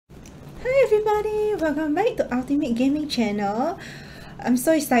everybody, welcome back to Ultimate Gaming channel. I'm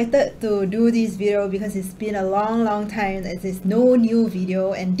so excited to do this video because it's been a long time that there's no new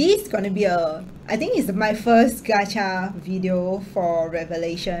video, and this is gonna be I think it's my first gacha video for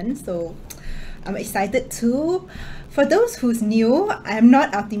Revelation, so I'm excited too. For those who's new, I'm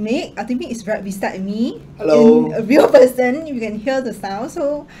not Ultimate. Ultimate is right beside me. Hello. In a real person, you can hear the sound,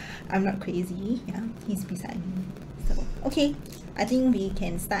 so I'm not crazy. Yeah, he's beside me. So okay, I think we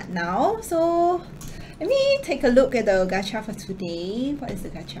can start now. So let me take a look at the gacha for today. What is the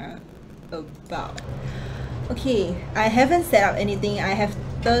gacha about? Okay, I haven't set up anything. I have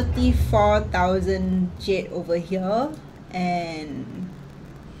 34,000 jade over here, and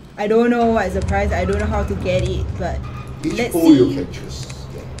I don't know what's the price. I don't know how to get it, but let's see. You can choose.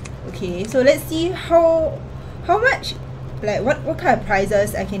 Yeah. Okay, so let's see how much, like what kind of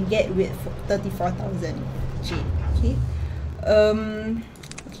prizes I can get with 34,000 jade. Okay.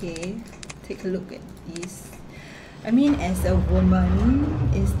 Okay, take a look at this. I mean, as a woman,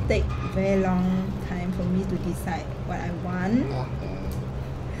 it's take very long time for me to decide what I want.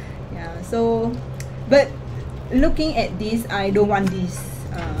 Yeah, so, but looking at this, I don't want this.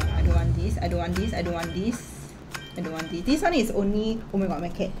 I don't want this. I don't want this. I don't want this. I don't want this. This one is only, oh my god, my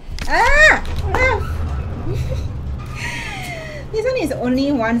cat. This one is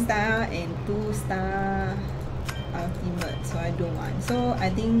only 1 star and 2 star ultimate, so I don't want. So I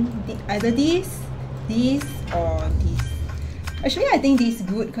think either this or this. Actually, I think this is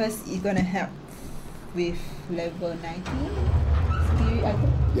good because it's gonna help with level 19 spirit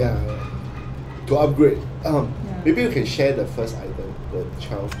item. Yeah. To upgrade. Yeah. Maybe you can share the first item, the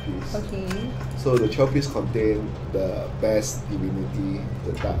 12 piece. Okay. So the 12 piece contain the best divinity,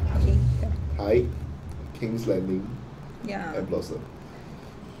 the dark, Okay. height, King's Landing, Yeah. and Blossom.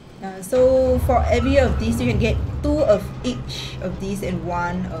 So for every of these, you can get 2 of each of these and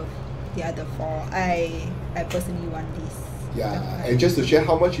 1 of the other 4. I personally want this. Yeah, and just to share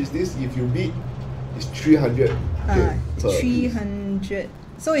how much is this, if you beat, it's 300. It's 300.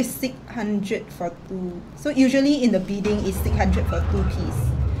 So it's 600 for 2. So usually in the bidding, it's 600 for 2 piece.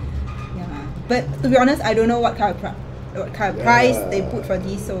 Yeah. But to be honest, I don't know what kind of price they put for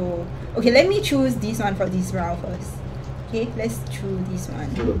this. So okay, let me choose this one for this round first. Okay, let's choose this one.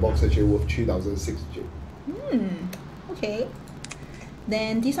 So the box actually worth 3,600. Okay.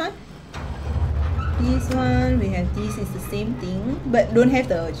 Then this one. This one, we have this is the same thing, but don't have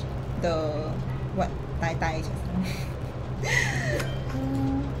the what tie just now.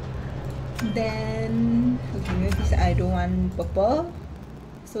 Then okay, this I don't want purple.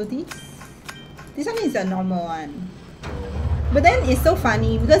 So this one is a normal one. But then it's so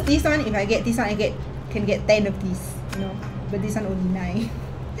funny because this one, if I get this one, can get 10 of these, you know. But this one only 9.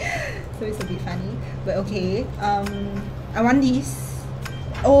 So it's a bit funny. But okay. I want this.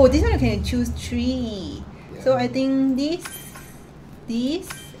 Oh, this one I can choose 3. Yeah. So I think this,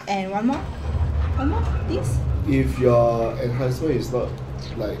 and one more, this. If your enhancement is not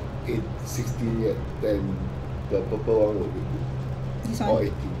like 16 yet, then the purple one will be good. This one? Or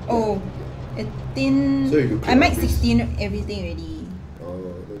 18. Oh, yeah. 18. So you I might 16 everything already. Oh,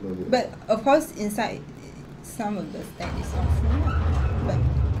 no. But of course, inside some of the stat is not free. But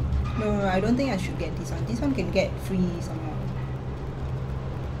no, I don't think I should get this one. This one can get free somehow.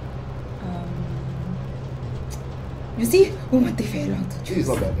 You see? Oh, my take very long to choose. This is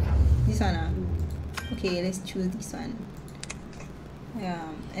not bad. This one, Okay, let's choose this one. Yeah,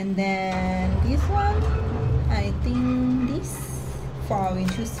 and then this one, I think this 4. We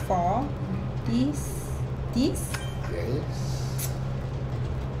choose 4. This. Yes.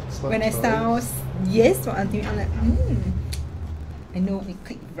 Smart When I choice. sound yes for ultimate, I'm like, I know I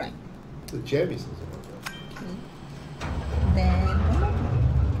clicked right. The gem is also not bad. Okay. Then one more.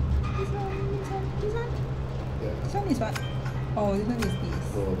 This one. Yeah. This one is what? Oh, this one is this.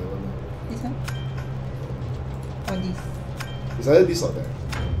 No, never mind. This one? Or this? It's either this or that.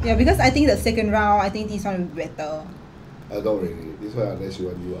 Yeah, because I think the second round, I think this one will be better. I don't really. This one unless you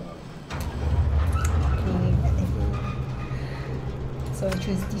want you are. Okay, whatever. So I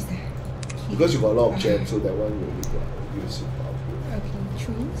choose this. Okay. Because you got a lot of gems, so that one will be use it for upgrade. Okay,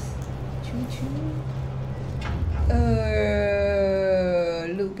 choose.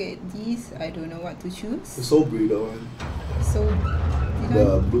 Look at this. I don't know what to choose. The Soul Breeder one. So,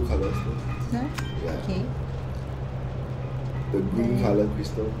 The blue color stuff. this one? Yeah. Okay. The green Then- color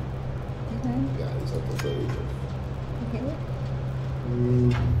crystal. This one? Yeah, it's a total angel. Okay.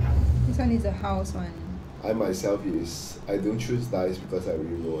 This one is a house one. I myself I don't choose dice because I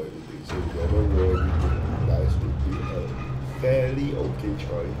re-roll everything. So if you ever roll anything, dice would be a fairly okay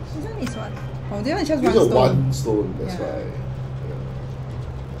choice. This one is what? Oh, this one is just This one is stone. one stone, that's Yeah. why.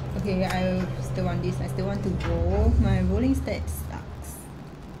 Okay, I still want this. I still want to roll. My rolling stat sucks.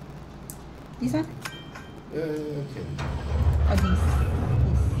 This one? Okay. Or this?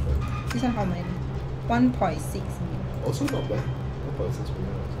 This one how many? 1.6 million. Also not bad. 1.6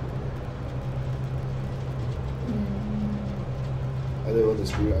 million. I don't want the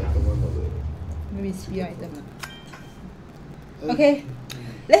spirit item one or the... Maybe spirit item. Okay,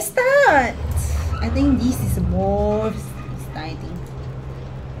 let's start! I think this is the most exciting.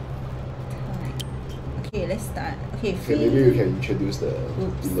 Okay, let's start. Okay, maybe we can introduce the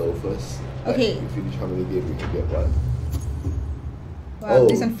below first. Okay. Like, we finish how many games we can get one. Wow,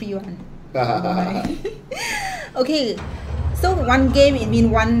 this one free one. Okay, so one game it means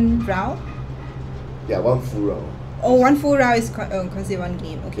one round? Yeah, one full round. Oh, one full round is considered one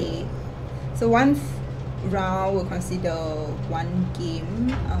game. Okay, so one round will consider one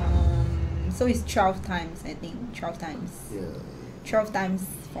game. So it's 12 times, I think. 12 times. Yeah. 12 times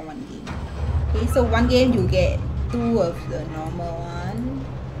for one game. Okay, so one game you get 2 of the normal one.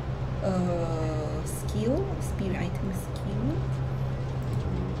 Skill, spirit item skill.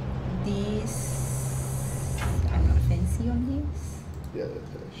 This, I'm not fancy on this. Yeah,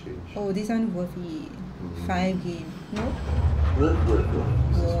 that's an exchange. Oh, this one worth it. 5 game. No? Worth.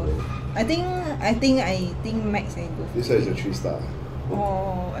 I think max and go. This one is a 3-star.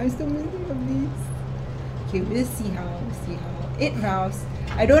 Oh, I'm still missing of this. Okay, we'll see how. 8 rounds.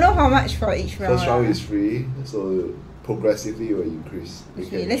 I don't know how much for each round. First round is free, so progressively it will increase.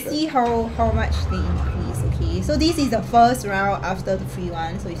 Okay, let's see how much they increase. Okay, so this is the first round after the free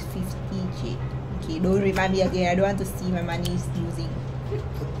one, so it's 50 JADE. Okay, don't remind me again. I don't want to see my money is losing.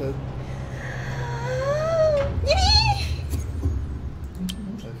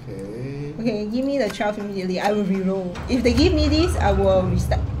 Okay, give me the 12 immediately. I will reroll. If they give me this, I will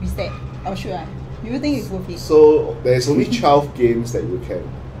reset. Or should I? Do you think it's worth it? So there's only 12 games that you can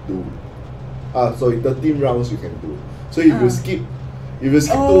do. Sorry, 13 rounds you can do. So if you skip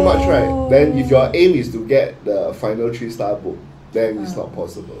too much, right? Then if your aim is to get the final 3-star book, then it's not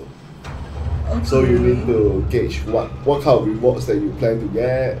possible. Okay. So you need to gauge what kind of rewards that you plan to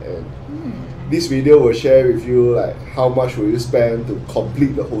get, and this video will share with you like how much will you spend to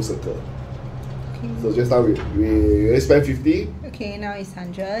complete the whole circle. Okay. So just now we spent 50. Okay, now it's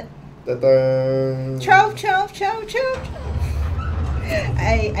 100. Ta-da! 12.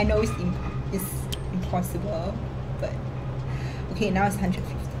 I know it's impossible, but okay, now it's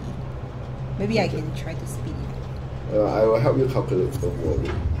 150. Maybe I can try to speed it. I will help you calculate, don't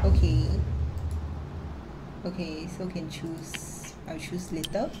worry. Okay, so can choose. I'll choose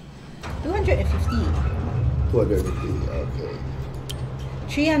later. 250. 250, okay.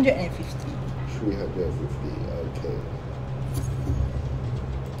 350. 350, okay.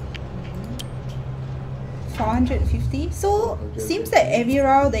 450. So seems that every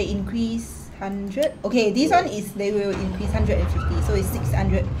round they increase 100. Okay, this one is they will increase 150. So it's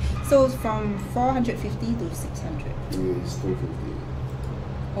 600. So from 450 to 600. It's 250.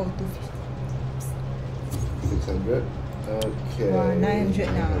 Oh, 250. 600. Okay. Wow, 900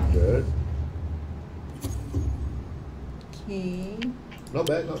 now. 900. Okay. Not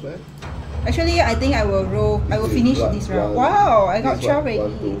bad. Actually, I think I will roll. I will finish this round. Wow, I got 12 already.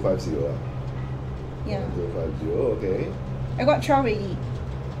 1250. Yeah. 1250. Okay. I got 12 already.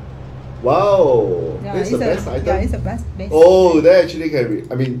 Wow. Yeah, That's the best item. Yeah, it's the best. Oh, that actually can be.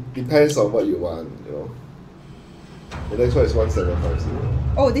 I mean, depends on what you want. You know. The next one is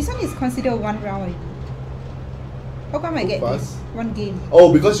 1750. Oh, this one is considered one round already. How come I get this one game?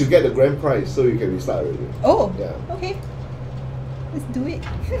 Oh, because you get the grand prize, so you can restart already. Oh. Yeah. Okay. Let's do it.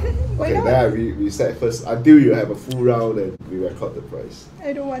 Why Okay, not? then I reset first until you have a full round and we record the price.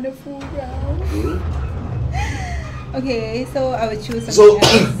 I don't want a full round. Hmm? Okay, so I will choose something So,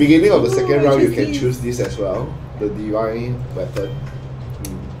 else. beginning of the second round, you choose can this. choose this as well, the divine weapon.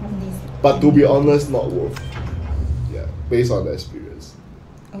 This. But to be honest, not worth. Yeah, based on the experience.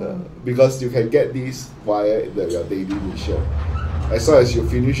 Because you can get these via your daily mission. As long as you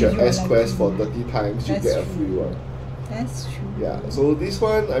finish your S quest for 30 times, you get a free one. That's true. Yeah, so this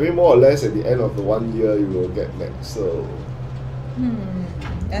one, I mean, more or less at the end of the 1 year, you will get next. So,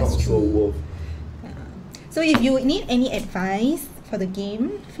 That's not true. so worth. So if you need any advice for the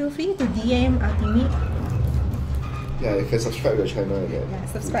game, feel free to DM Ultimate. Yeah, you can subscribe to the channel again. Yeah,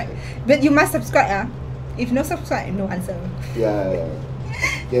 subscribe. But you must subscribe. If no subscribe, no answer. Yeah.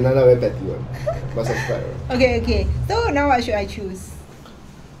 Yeah, no, very petty one. Must subscribe. Okay. So now what should I choose?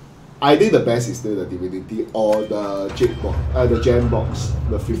 I think the best is still the Divinity or the JADE box, the Gem box,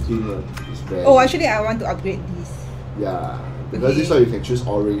 the 15 one. Is very Oh, actually I want to upgrade this. Yeah, because this one you can choose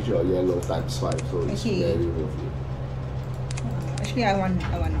orange or yellow times 5, so it's Okay. very worth it. actually I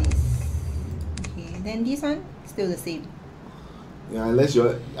want this. Okay, then this one still the same. Yeah, unless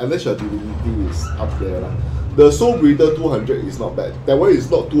your divinity is up there lah. The Soul Breeder 200 is not bad. That one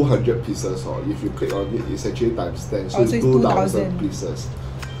is not 200 pieces, or if you click on it, it's actually times 10, so it's 2,000 pieces.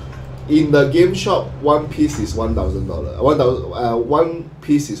 In the game shop, one piece is $1,000. One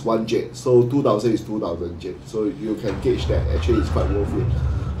piece is 1 jade, so 2,000 is 2,000 jade. So you can gauge that. Actually, it's quite worth it.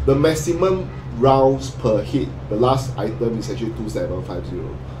 The maximum rounds per hit, the last item is actually 2750.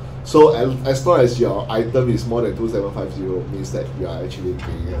 So as long as your item is more than 2750, means that you are actually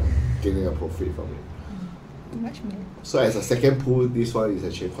gaining a profit from it. Much more. So as a second pool, this one is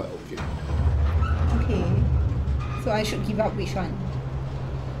actually quite okay. Okay. So I should give up which one?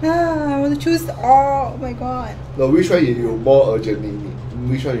 I want to choose all. Oh my god. No, which one you more urgently need?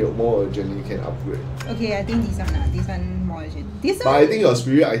 Which one you more urgently can upgrade? Okay, I think this one. This one more urgent. This one. But I think your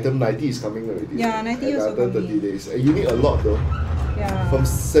spirit item 90 is coming already. Yeah, 90 also another 30 coming. days. And you need a lot though. Yeah. From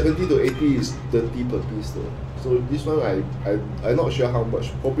 70 to 80 is 30 per piece though. So this one I'm not sure how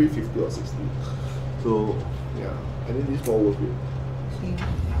much. Probably 50 or 60. So yeah, I think this more worth it. Okay.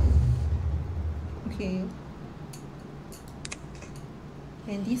 Okay.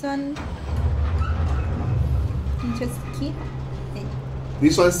 And this one, you just keep it.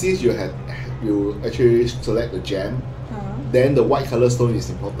 This one, since you actually select the gem, then the white color stone is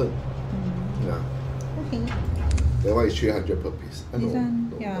important. Yeah. Okay. That one is 300 per piece. This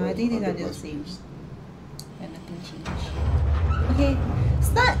one, I think these are the same. And nothing changed. Okay.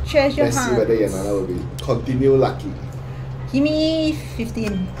 Start treasure hunt. Let's see whether Yanana will be continue lucky. Give me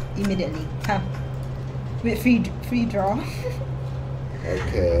 15 immediately. With free draw.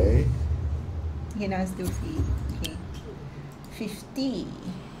 Okay. Okay, now it's still free. Okay. 50.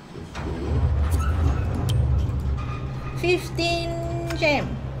 15 gem.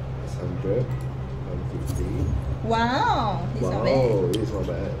 100. 150. Wow. This is not bad. Wow, this is not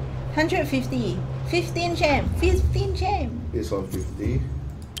bad. 150. 15 gem. 15 gem. This 150.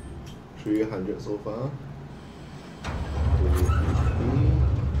 300 so far.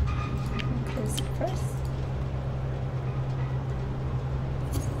 250. Close it first.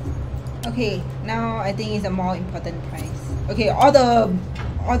 Okay, now I think it's a more important price. Okay, all the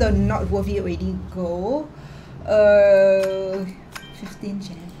not worth it already go. 15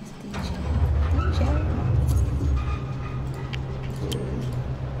 gem. 15 gem. 15 gem.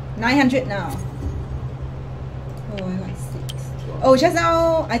 900 now. Oh, I got 6. Oh, just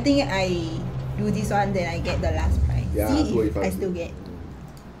now I think I do this one, then I get the last price. Yeah, see if I still get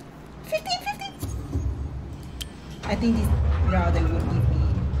 15. I think this round they won't give me.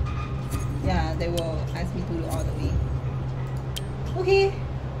 Yeah, they will ask me to do all the way. Okay.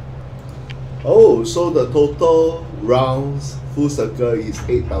 Oh, so the total rounds full circle is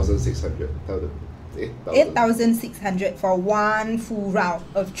 8,600. Tell them. 8,600 for one full round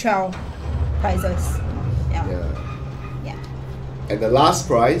of 12 prizes. Yeah. And the last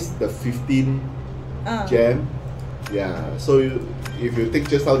prize, the 15 gem. Yeah. So if you take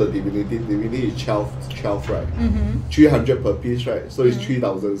just now the divinity is 12, right? 300 per piece, right? So it's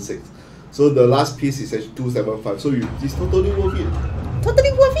 3,006. So the last piece is actually 275. So it's totally worth it.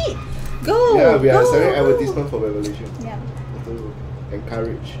 Totally worth it. Go. Yeah, we are selling advertisement for Revelation. Yeah.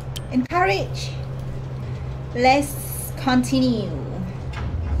 Encourage. Let's continue.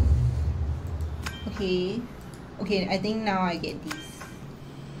 Okay. Okay, I think now I get this.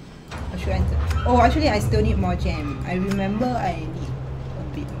 Or should I oh, actually I still need more gem. I remember I need a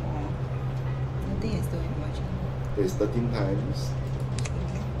bit more. I think I still need more gem. There's 13 times.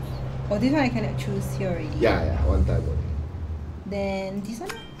 Oh, this one I cannot choose here already. Yeah, one time only. Then this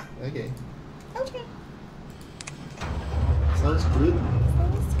one? Okay. Okay. Sounds good.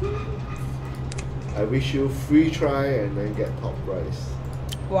 Sounds good. I wish you free try and then get top prize.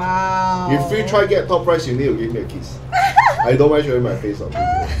 Wow. If free try get top prize, you need to give me a kiss. I don't mind showing my face on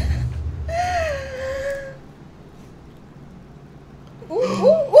video.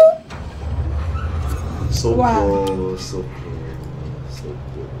 So close, so close, so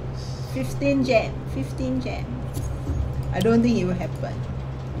close. 15 gem. 15 gem. I don't think it will happen.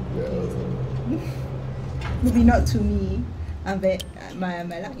 No. Maybe not to me. I'm very, my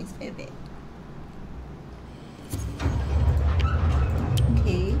luck is very bad.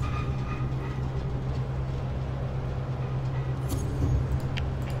 Okay.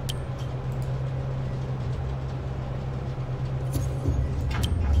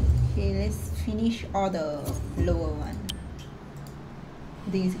 Okay, let's finish all the lower one. I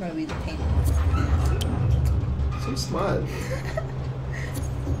think it's gonna be the 10. So smart.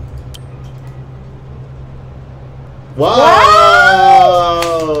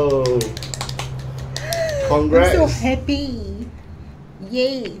 Wow! Congrats. I'm so happy.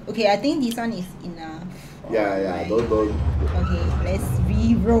 Yay! Okay, I think this one is enough. Yeah, don't. Okay, let's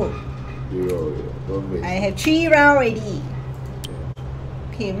re-roll. Reroll, don't waste. I have 3 rounds already.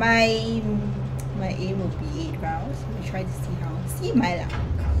 Okay, my aim will be 8 rounds. We try to see how. See my luck.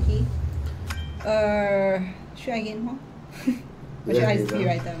 Okay. Should I gain more? Or should I spirit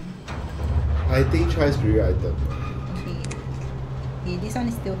item? I think try spirit item. Okay. Okay, this one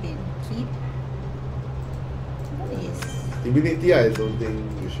is still in. Keep. What is? Immunity, I don't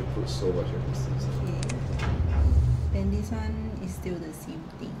think you should put so much emphasis. Okay. Then this one is still the same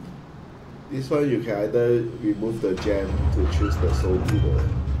thing. This one you can either remove the gem to choose the soul to the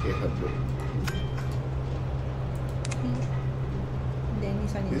 800. Okay. Then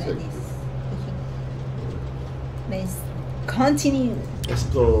this one is This like one. this. Okay. Let's continue. Let's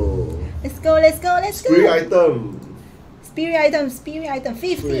go. Let's go, let's go, let's Spirit go. item. Spirit item.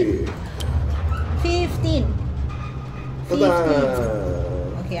 15. Free. 15. Ta-da!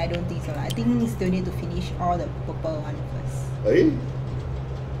 Okay, I don't think so. I think we still need to finish all the purple one first. Hey?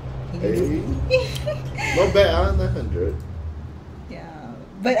 Hey? Not bad, 900. Yeah.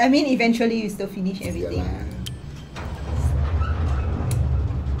 But I mean, eventually you still finish everything. Yeah.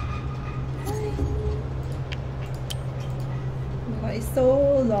 But it's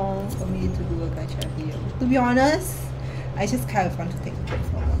so long for me to do a gacha video. To be honest, I just kind of want to take a break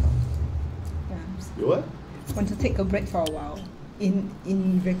for a while. Yeah, You what? want to take a break for a while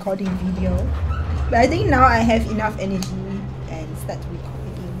in recording video. But I think now I have enough energy and start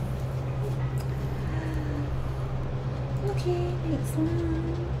recording. Okay, next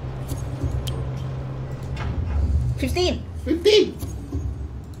one. 15. 15!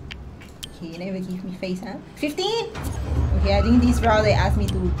 Okay, never give me face, huh? 15! Okay, I think this round they asked me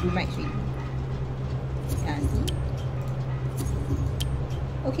to do max rate. Yeah, see?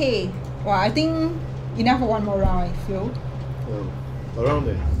 Okay. Well, I think enough for one more round, I feel. Around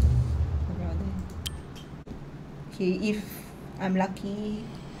there. Around there. Okay, if I'm lucky,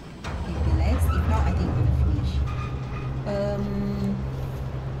 it'll be less. If not, I think I'm gonna finish.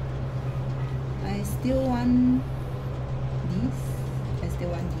 I still want this. I still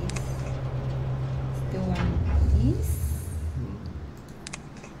want this. Still want this.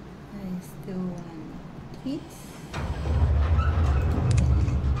 I still want this.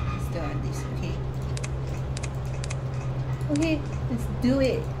 Still want this. Okay. Okay, let's do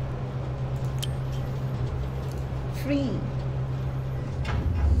it. 3.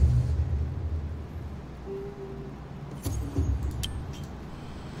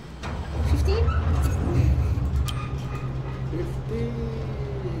 15.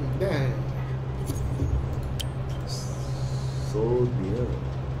 15! Damn! So near.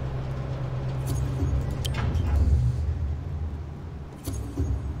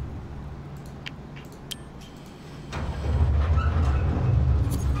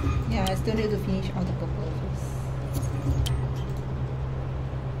 Yeah, I still need to finish all the purple first.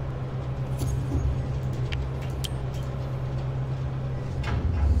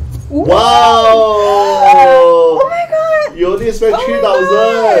 Ooh. Wow! Oh my god! You only spent Oh my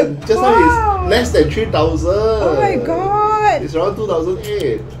 3,000! god! Just Wow. now it's less than 3,000! Oh my god! It's around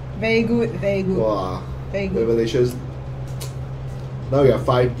 2008. Very good, very good. Wow. Very good. Revelations. Now you have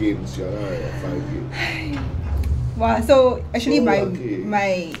 5 games. Now you have 5 games. Wow, so actually So my lucky.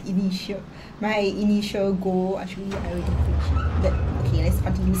 my initial goal actually I already reached it. But okay, let's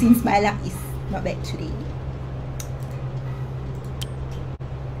continue since my luck is not bad today.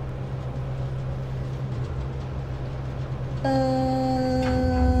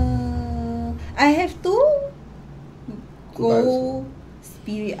 I have to go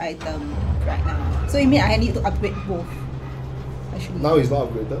spirit item right now. So it means I need to upgrade both. Actually. Now it's not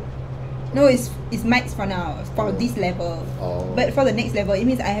upgraded. No, it's max for now, for this level. Oh. But for the next level, it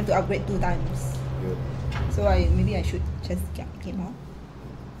means I have to upgrade 2 times. Yeah. So maybe I should just get more.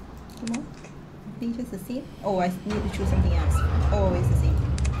 I think just the same. Oh, I need to choose something else. Oh, it's the same.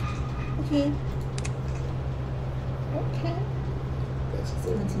 Okay. Okay. That's Let's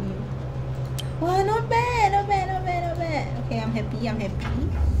good. continue. Wow, not bad, not bad, not bad, not bad. Okay, I'm happy, I'm happy.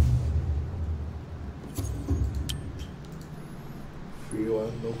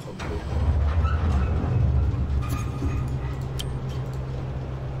 3-1, no complaint.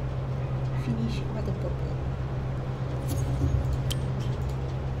 Finish all the purple.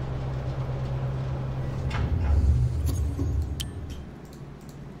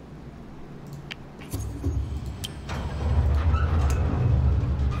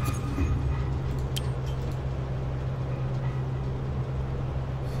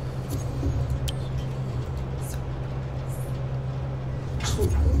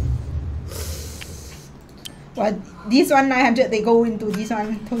 But this one 900, they go into this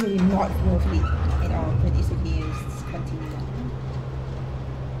one, totally not worth it at all. But it's okay, let's continue.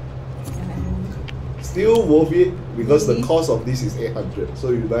 Still worth it because the cost of this is 800.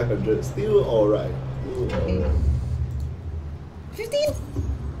 So you 900, still alright. Okay. 15?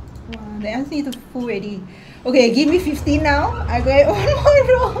 Wow, they asked me to full already. Okay, give me 15 now. I get one more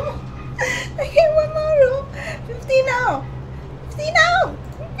row. I get one more row. 15 now. 15 now.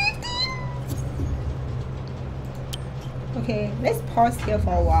 15. Okay, let's pause here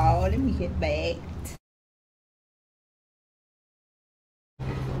for a while. Let me get back.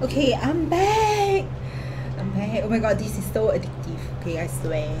 Okay, I'm back. I'm back. Oh my god, this is so addictive. Okay, I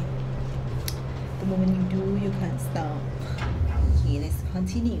swear. The moment you do, you can't stop. Okay, let's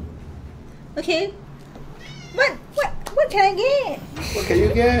continue. Okay. What can I get? What can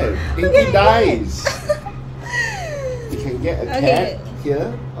you get? 80 dice. You can get a cat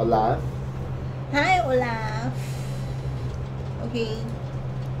here, Olaf. Hi, Olaf. Okay.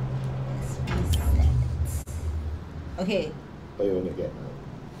 Let's reset. Okay. What do you want to get?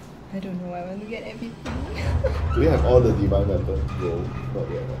 I don't know. I want to get everything. Do you have all the divine weapons? No, not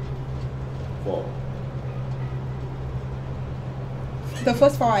yet. 4. The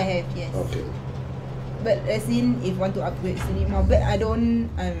first 4 I have, yes. Okay. But as in, if want to upgrade, still need more. But I'm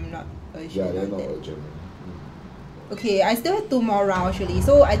not urgent. Yeah, they're on not that. urgent. Okay, I still have 2 more rounds actually.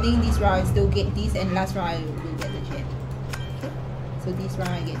 So I think this round I still get this, and last round I will get the gem. Okay. So this round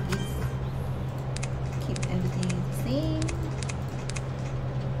I get this. Keep everything the same.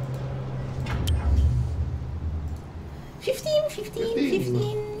 15.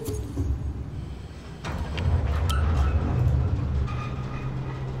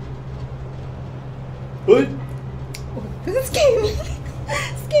 Good. Oh, this is scary me.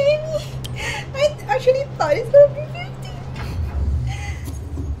 Scary me. I actually thought it's gonna be 15.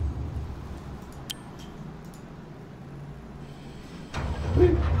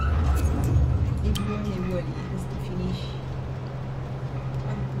 Good. Everybody has to finish.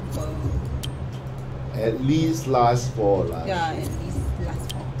 At least last 4 last. Yeah, at least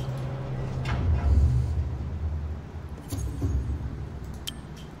last 4.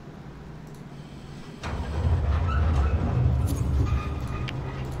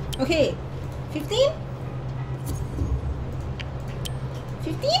 Okay, 15?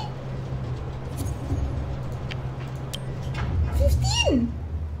 15? 15!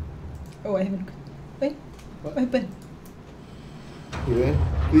 Oh, I haven't. Wait, what happened? Okay.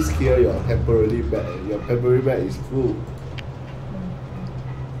 Please clear your temporary bag. Your temporary bag is full.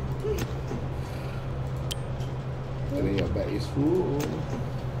 And then your bag is full.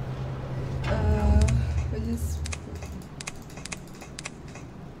 I just.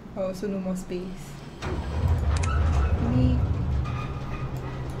 Oh, so no more space. Maybe.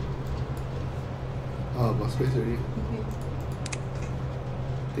 Ah, got space already. Okay.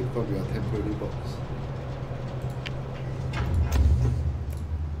 Take from your temporary box.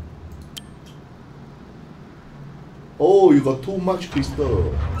 Oh, you got too much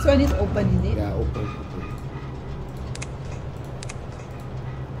crystal. So I need to open, is it? Yeah, open.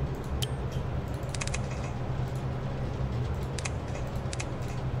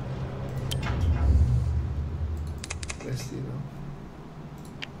 Let's see now.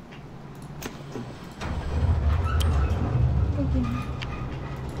 Okay.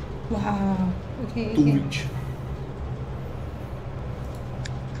 Wow. Okay. Too Okay. rich.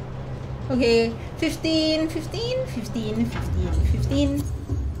 Okay. 15.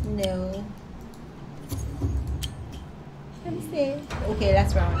 No. Let me see. Okay,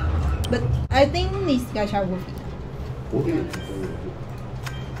 last round. But I think this gacha worth it. Okay.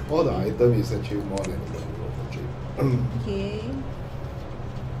 All the item is actually more than the budget. Okay.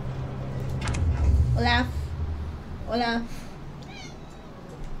 Olaf.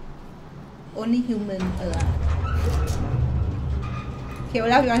 Only human Olaf. Okay,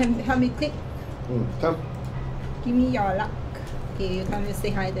 Olaf, you want to help me click? Come. Give me your luck. Okay, you come and say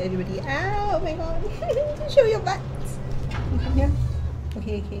hi to everybody. Ah, oh my god. Show your butt. You come here.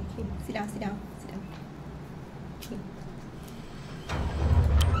 Okay. Sit down. Okay.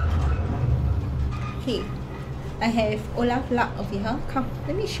 Okay. I have Olaf luck over here. Come,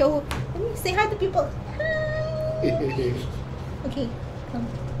 let me say hi to people. Hi. Okay, come.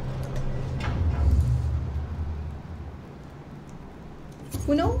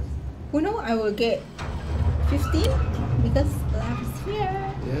 Who know I will get 15 because Olaf is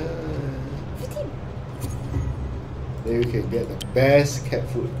here. Yeah. 15. Then you can get the best cat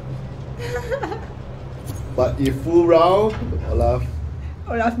food. But if full round, Olaf.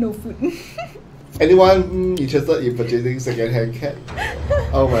 Olaf no food. Anyone interested in purchasing second-hand cat?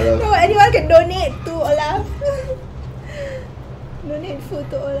 Oh my love. No, anyone can donate to Olaf.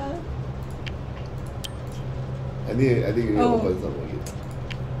 photo lah. I think you need to open some again.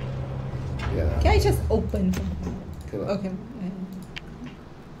 Yeah. Can I just open? Cannot. Okay.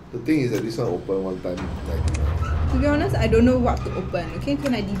 The thing is that this one open one time. To be honest, I don't know what to open. Okay,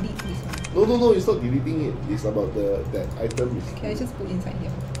 can I delete this one? No, it's not deleting it. It's about that item. Can I just put inside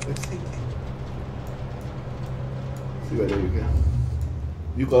here? Let's see. See whether you can.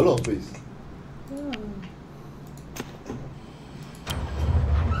 You got a lot of space. Oh.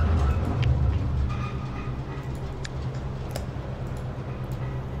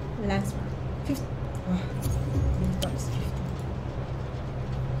 Last one. 50. Wow. What is 50?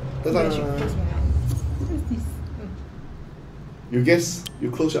 Ta-da! I should close my eyes. What is this? You guess.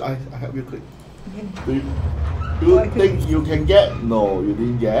 You close your eyes. I help you click. Okay. Do you think you can get? No, you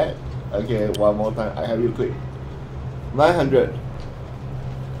didn't get. Okay, one more time. I help you click. 900.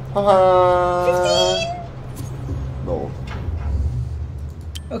 Haha. 15. No.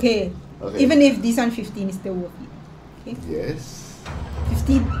 Okay. Even if this one 15 is still worth it. Okay. Yes.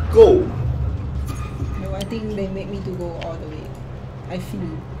 15. Go. No, I think they make me to go all the way. I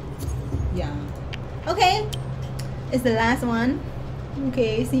feel. Yeah. Okay. It's the last one.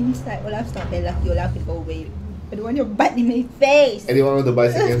 Okay, seems like Olaf's not very lucky. Olaf will go away. I don't want your butt in my face. Anyone want to buy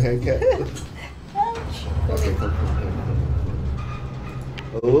second-hand cat? Ouch. Okay, come.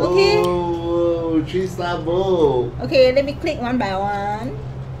 Okay. Oh, 3-star book. Okay, let me click one by one.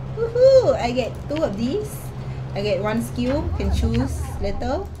 Woohoo! I get 2 of these. I get 1 skill. Can choose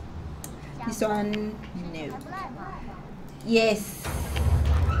later. This one, no. Yes.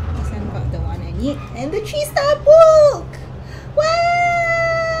 This one got the one I need. And the 3-star book!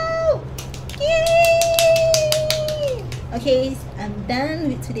 Wow! Yay! Okay, I'm done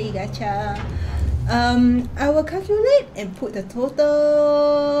with today's gacha. I will calculate and put the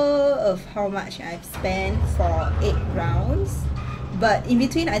total of how much I've spent for 8 rounds. But in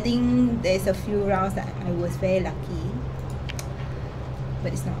between, I think there's a few rounds that I was very lucky.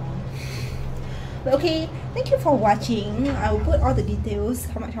 But it's not all. But okay, thank you for watching. I will put all the details,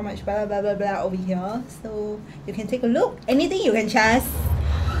 how much, blah blah blah blah over here, so you can take a look. Anything you can just.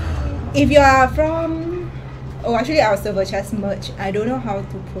 If you are from, actually our server just merged. I don't know how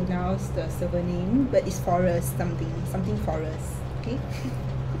to pronounce the server name, but it's Forest something Forest. Okay.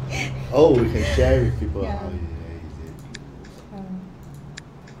 Oh, we can share with people. Yeah.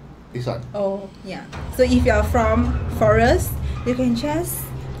 This one. Oh yeah. So if you are from Forest, you can just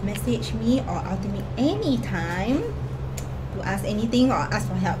message me or ultimate anytime to ask anything or ask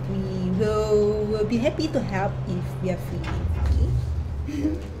for help. We will be happy to help if we are free. Okay?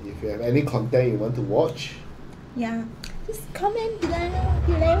 Yeah, if you have any content you want to watch, Yeah, just comment below,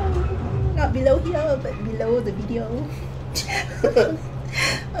 not below here, but below the video.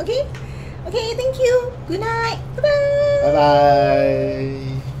 Okay, thank you. Good night. Bye bye. bye bye.